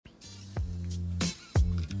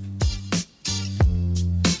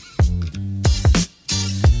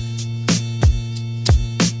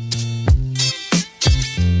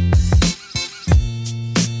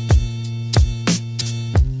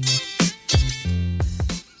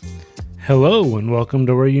Hello and welcome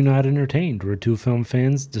to Where You Not Entertained, where two film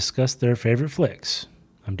fans discuss their favorite flicks.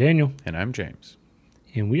 I'm Daniel, And I'm James.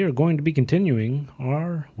 and we are going to be continuing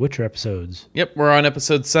our Witcher episodes. Yep, we're on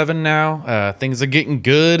episode 7 now. Things are getting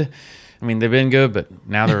good. I mean, they've been good, but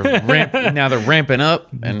now they're ramping up,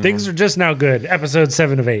 and Things are just now good. Episode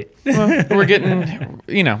 7 of 8. we're getting,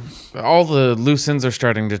 all the loose ends are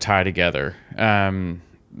starting to tie together.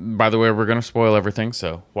 By the way, we're going to spoil everything,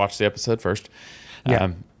 so watch the episode first.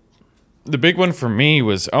 Yeah. The big one for me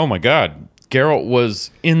was, oh my God, Geralt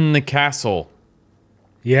was in the castle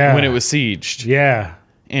Yeah. when it was sieged. Yeah.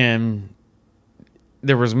 And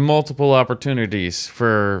there was multiple opportunities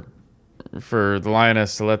for the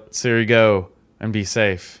lioness to let Ciri go and be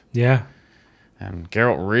safe. Yeah. And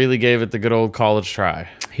Geralt really gave it the good old college try.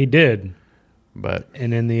 He did. But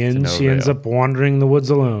And in the end, no she ends avail. up wandering the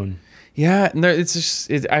woods alone. yeah, no, it's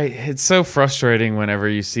just it's so frustrating whenever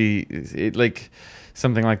you see it, like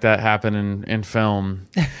something like that happen in film,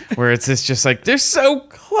 where it's just like they're so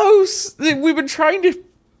close. We've been trying to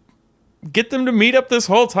get them to meet up this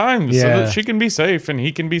whole time so Yeah. that she can be safe and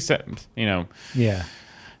he can be safe. Yeah.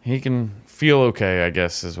 He can feel okay, I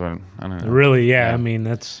guess, is what I don't know. Really, yeah. Yeah. I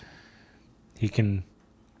mean, he can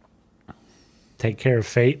take care of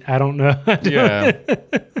fate. I don't know. Yeah,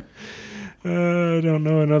 I don't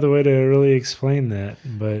know another way to really explain that,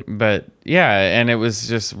 but yeah, and it was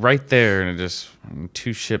just right there, and it just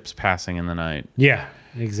two ships passing in the night. yeah,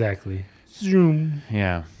 exactly. Zoom.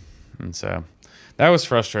 Yeah, and so that was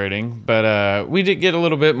frustrating. But we did get a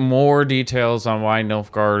little bit more details on why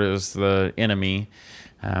Nilfgaard is the enemy.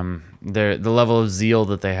 The level of zeal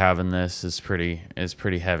that they have in this is pretty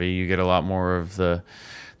heavy. You get a lot more of the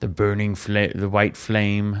burning the white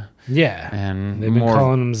flame. Yeah, And they've been more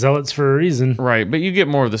calling them zealots for a reason. right, but you get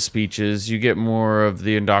more of the speeches. You get more of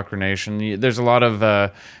the indoctrination. There's a lot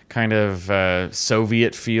of kind of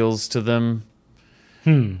Soviet feels to them.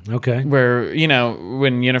 Okay. Where,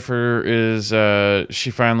 when Yennefer is, she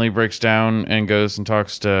finally breaks down and goes and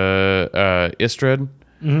talks to Istrid.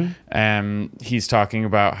 And he's talking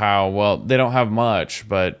about how, well, they don't have much,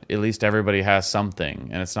 but at least everybody has something.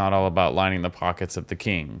 And it's not all about lining the pockets of the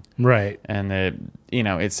king. Right. And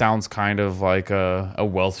it sounds kind of like a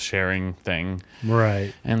wealth sharing thing.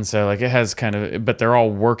 Right. And so, like, it has kind of, but they're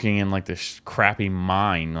all working in like this crappy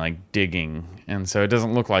mine, like digging. And so it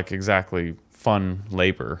doesn't look like exactly fun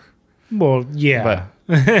labor. Well, yeah.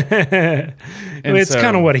 And It's so-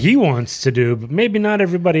 kind of what he wants to do, but maybe not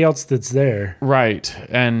everybody else that's there. Right.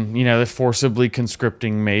 And, they're forcibly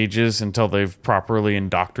conscripting mages until they've properly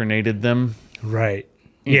indoctrinated them Right.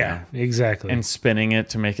 Yeah, exactly. and spinning it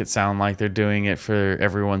to make it sound like they're doing it for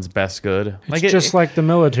everyone's best good. it's just like the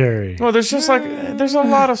military. well, there's a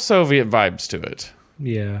lot of Soviet vibes to it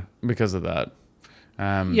Yeah. because of that.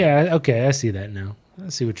 Yeah, okay, I see that now. I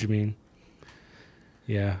see what you mean.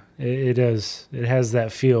 Yeah, it does. It has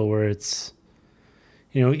that feel where it's,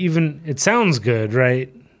 even it sounds good,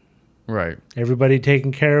 right? Right. Everybody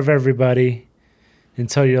taking care of everybody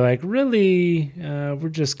until you're like, really, we're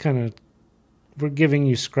just we're giving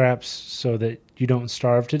you scraps so that you don't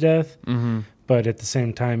starve to death, but at the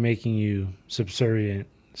same time making you subservient.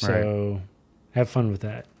 So have fun with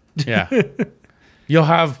that. Yeah. You'll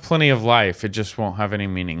have plenty of life. It just won't have any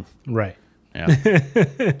meaning. Right. Yeah.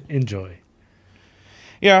 Enjoy.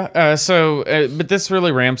 Yeah, but this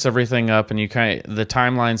really ramps everything up, and the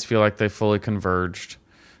timelines feel like they fully converged.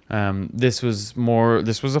 This was a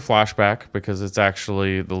flashback because it's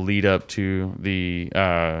actually the lead up to the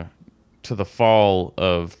fall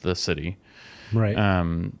of the city.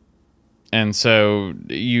 Right. And so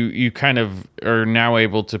you kind of are now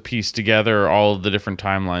able to piece together all of the different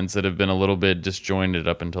timelines that have been a little bit disjointed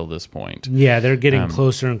up until this point. Yeah, they're getting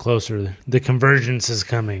closer and closer. The convergence is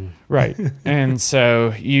coming. Right. And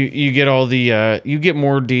so you get all you get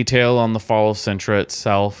more detail on the fall of Sintra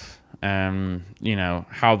itself, and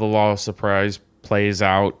how the Law of Surprise plays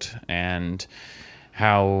out, and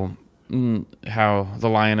why the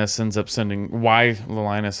lioness ends up sending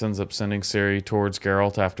Ciri towards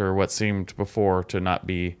Geralt after what seemed before to not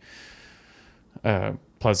be a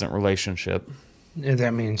pleasant relationship. And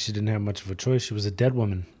that means she didn't have much of a choice. She was a dead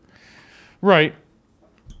woman. Right.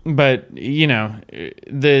 But,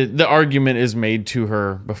 the argument is made to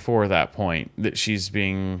her before that point that she's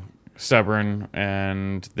being stubborn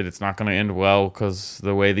and that it's not going to end well because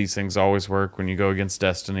the way these things always work when you go against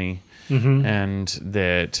destiny, and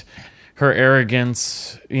that her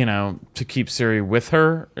arrogance, to keep Ciri with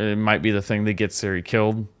her, it might be the thing that gets Ciri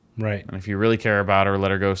killed. Right. And if you really care about her,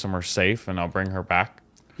 let her go somewhere safe and I'll bring her back.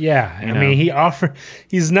 Yeah. I mean,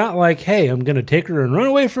 he's not like, hey, I'm going to take her and run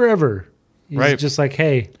away forever. He's Right. just like,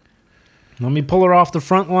 hey, let me pull her off the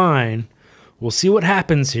front line we'll see what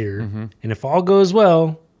happens here. And if all goes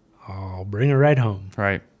well, I'll bring her right home.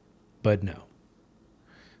 Right. But no.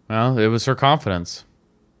 Well, it was her confidence,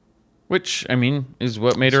 which, I mean, is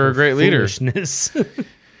what made her a great leader. Foolishness.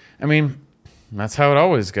 I mean, that's how it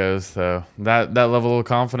always goes, though. That level of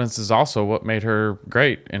confidence is also what made her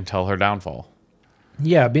great until her downfall.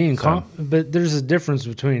 Yeah, but there's a difference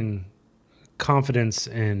between confidence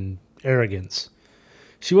and arrogance.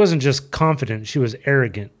 She wasn't just confident, she was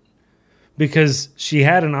arrogant. Because she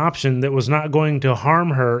had an option that was not going to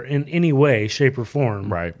harm her in any way, shape, or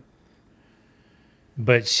form. Right.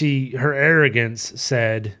 But her arrogance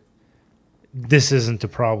said, this isn't a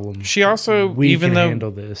problem. She also, we can handle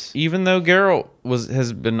this. Even though Geralt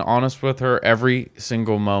has been honest with her every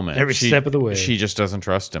single moment. Every step of the way. She just doesn't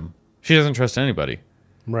trust him. She doesn't trust anybody.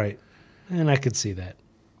 Right. And I could see that.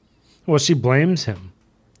 Well, she blames him.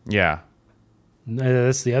 Yeah.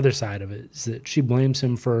 That's the other side of it, is that she blames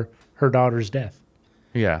him for her daughter's death.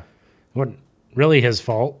 Yeah. Wasn't really his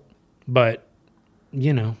fault, but,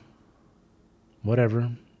 whatever.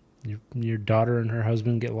 Your daughter and her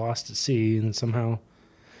husband get lost at sea, and somehow,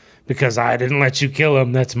 because I didn't let you kill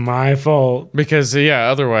him, that's my fault. Because,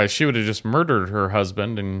 otherwise she would have just murdered her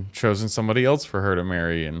husband and chosen somebody else for her to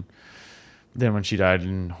marry, and then when she died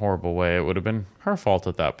in a horrible way, it would have been her fault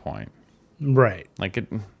at that point. Right.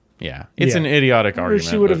 It's an idiotic argument.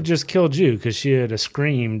 Or she would have just killed you because she had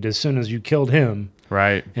screamed as soon as you killed him.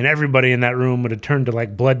 Right. And everybody in that room would have turned to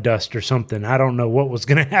like blood dust or something. I don't know what was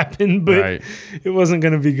going to happen, but it wasn't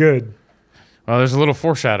going to be good. Well, there's a little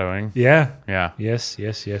foreshadowing. Yeah. Yeah. Yes.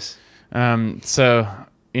 So,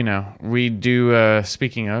 we do,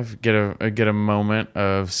 speaking of, get a moment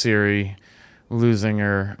of Ciri losing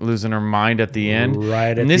her mind at the end. Right at the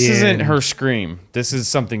end. And this isn't her scream. This is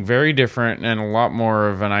something very different and a lot more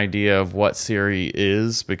of an idea of what Ciri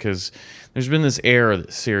is, because there's been this air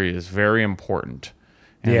that Ciri is very important.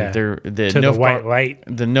 And the white light.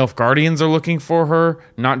 The Nilfgaardians are looking for her,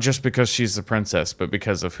 not just because she's the princess, but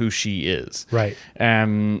because of who she is. Right.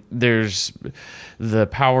 There's the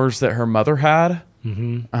powers that her mother had.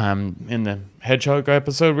 Mm-hmm. In the hedgehog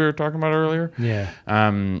episode we were talking about earlier. Yeah.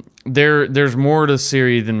 There's more to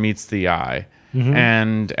Ciri than meets the eye. Mm-hmm.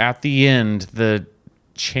 And at the end, the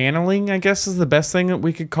channeling, I guess, is the best thing that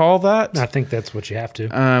we could call that. I think that's what you have to.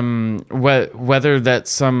 Whether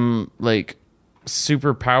that's some like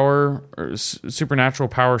superpower or supernatural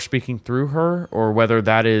power speaking through her, or whether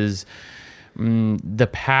that is the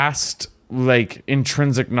past, like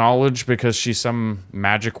intrinsic knowledge because she's some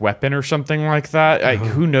magic weapon or something like that.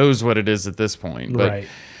 Who knows what it is at this point? But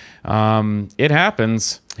it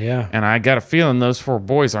happens. Yeah. And I got a feeling those 4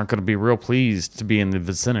 boys aren't going to be real pleased to be in the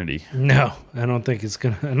vicinity. No, I don't think it's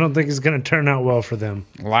gonna turn out well for them.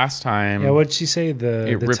 Last time, what'd she say?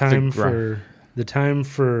 The time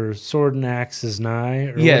for sword and axe is nigh,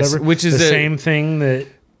 or whatever. Which is the same thing that.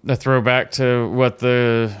 The throwback to what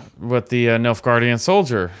the Nilfgaardian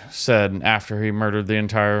soldier said after he murdered the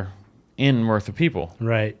entire inn worth of people.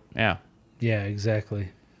 Right. Yeah. Yeah, exactly.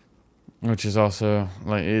 Which is also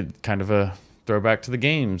kind of a throwback to the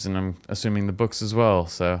games, and I'm assuming the books as well.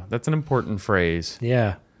 So that's an important phrase.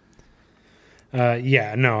 Yeah.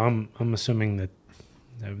 I'm assuming that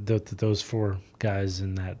those 4 guys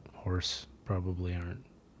in that horse probably aren't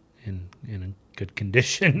in a good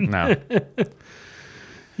condition. No.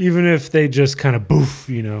 Even if they just kind of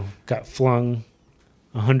got flung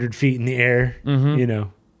 100 feet in the air,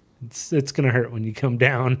 it's going to hurt when you come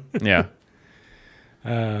down. Yeah.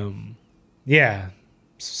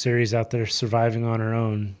 Ciri's out there surviving on her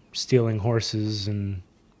own, stealing horses and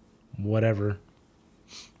whatever.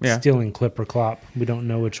 Yeah. Stealing Clip or Clop. We don't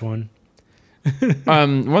know which one.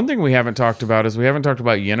 One thing we haven't talked about is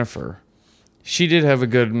Yennefer. She did have a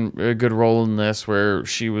good role in this, where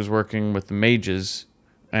she was working with the mages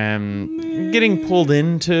and getting pulled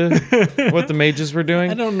into what the mages were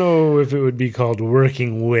doing. I don't know if it would be called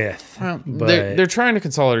working with. But they're trying to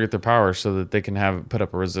consolidate their power so that they can put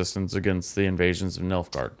up a resistance against the invasions of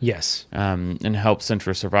Nilfgaard. Yes. And help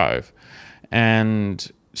Cintra survive. And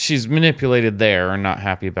she's manipulated there and not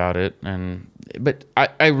happy about it. But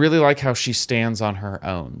I really like how she stands on her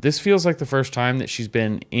own. This feels like the first time that she's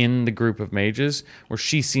been in the group of mages where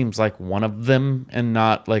she seems like one of them and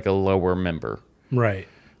not like a lower member. Right.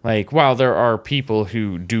 Like, while there are people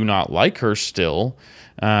who do not like her still,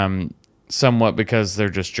 somewhat because they're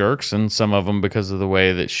just jerks, and some of them because of the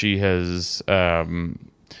way that she has not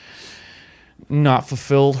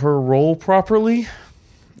fulfilled her role properly.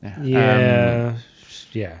 Yeah.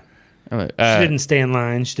 She didn't stay in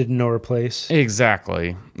line. She didn't know her place.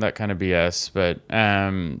 Exactly. That kind of BS. But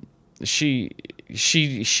she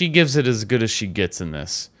gives it as good as she gets in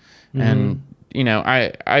this. Mm-hmm. And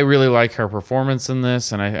I really like her performance in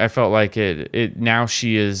this, and I felt like it now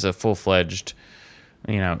she is a full-fledged,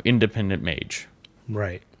 independent mage.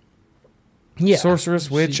 Right. Yeah.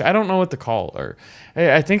 Sorceress, witch. I don't know what to call her.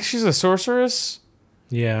 I think she's a sorceress.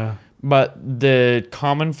 Yeah. But the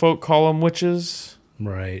common folk call them witches.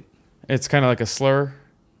 Right. It's kind of like a slur.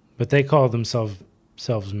 But they call themselves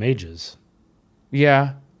mages.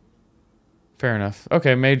 Yeah. Fair enough.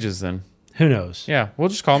 Okay, mages then. Who knows? Yeah, we'll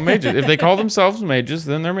just call them mages. If they call themselves mages,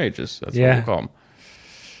 then they're mages. That's what we'll call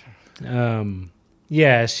them.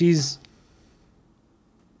 Yeah, she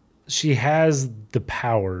has the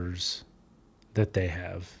powers that they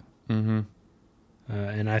have. Mm-hmm.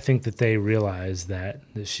 And I think that they realize that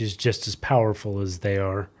she's just as powerful as they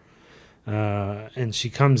are. And she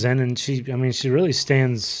comes in and she really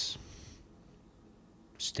stands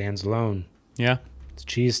alone. Yeah.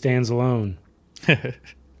 She stands alone.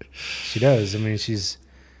 She does. I mean, she's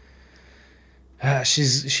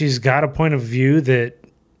got a point of view that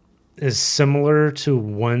is similar to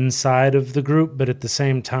one side of the group, but at the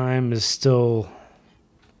same time is still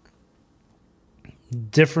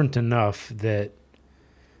different enough that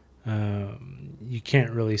you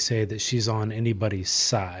can't really say that she's on anybody's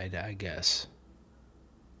side, I guess.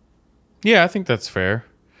 Yeah, I think that's fair.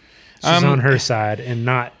 She's on her side and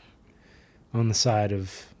not on the side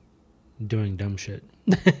of doing dumb shit.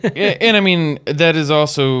 Yeah, and I mean, that is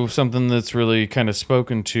also something that's really kind of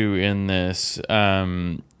spoken to in this.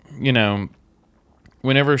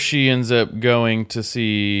 Whenever she ends up going to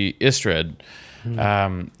see Istred,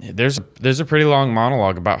 there's a pretty long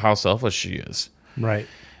monologue about how selfish she is. Right.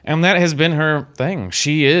 And that has been her thing.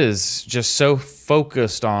 She is just so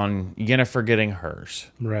focused on Yennefer getting hers.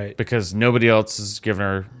 Right. Because nobody else has given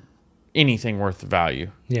her anything worth value.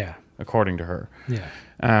 Yeah. According to her. Yeah.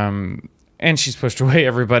 And she's pushed away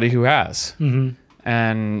everybody who has. Mm-hmm.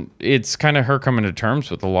 And it's kind of her coming to terms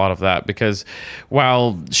with a lot of that, because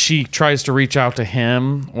while she tries to reach out to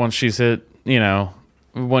him once she's hit,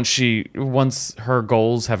 once her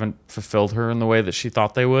goals haven't fulfilled her in the way that she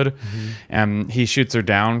thought they would, and he shoots her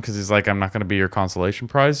down because he's like, I'm not going to be your consolation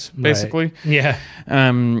prize, basically. Right.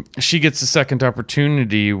 Yeah. She gets a second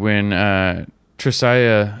opportunity when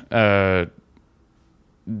Tristaya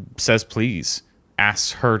says please,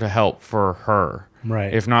 asks her to help for her.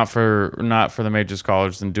 Right. If not for the Mages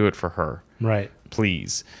College, then do it for her. Right.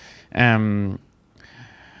 Please.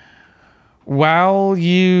 While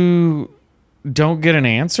you don't get an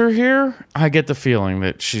answer here, I get the feeling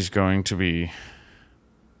that she's going to be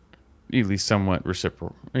at least somewhat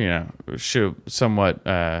reciprocal, should somewhat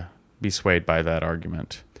be swayed by that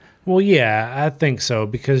argument. Well, yeah, I think so,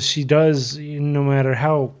 because she does, no matter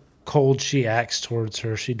how cold she acts towards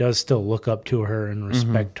her, she does still look up to her and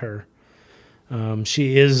respect her.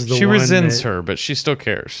 She is the one. She resents her, but she still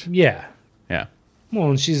cares. Yeah. Yeah.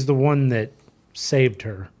 Well, and she's the one that saved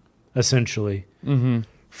her, essentially,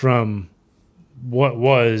 from what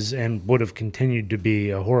was and would have continued to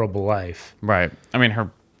be a horrible life. Right. I mean, her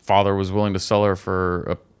father was willing to sell her for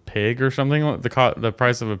a pig or something, the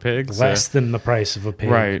price of a pig. Less than the price of a pig.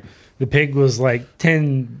 Right. The pig was like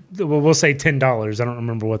we'll say $10. I don't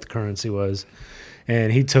remember what the currency was.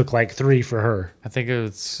 And he took like 3 for her. I think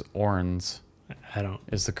it's orens.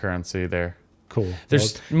 Is the currency there. Cool.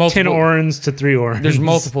 There's multiple, 10 orens to 3 orens. There's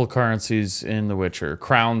multiple currencies in The Witcher.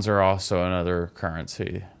 Crowns are also another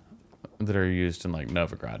currency that are used in like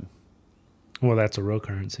Novigrad. Well, that's a real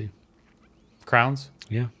currency. Crowns?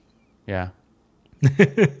 Yeah. Yeah.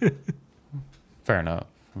 Fair enough.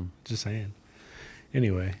 Just saying.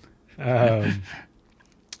 Anyway.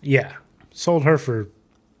 Yeah. Sold her for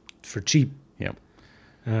cheap. Yep.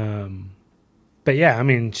 But yeah, I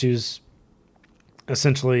mean, she was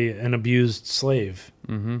essentially an abused slave.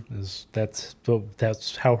 Mm-hmm.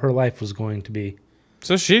 That's how her life was going to be.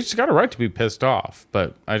 So she's got a right to be pissed off,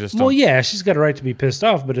 but I just don't. Well, yeah, she's got a right to be pissed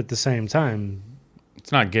off, but at the same time,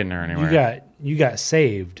 it's not getting her anywhere. You got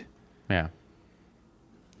saved. Yeah.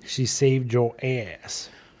 She saved your ass.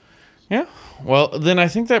 Yeah. Well, then I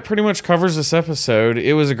think that pretty much covers this episode.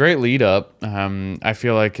 It was a great lead up. I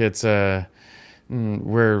feel like it's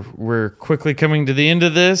we're quickly coming to the end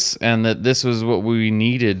of this, and that this was what we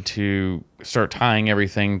needed to start tying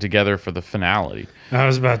everything together for the finale. I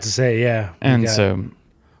was about to say, yeah. And so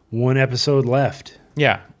 1 episode left.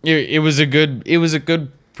 Yeah. It was a good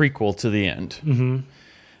prequel to the end.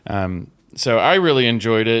 Mm-hmm. So I really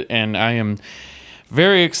enjoyed it, and I am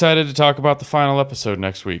very excited to talk about the final episode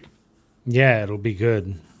next week. Yeah, it'll be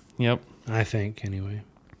good. Yep. I think, anyway.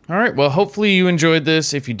 All right. Well, hopefully you enjoyed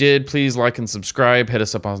this. If you did, please like and subscribe. Hit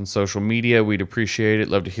us up on social media. We'd appreciate it.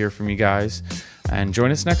 Love to hear from you guys. And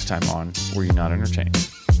join us next time on Were You Not Entertained?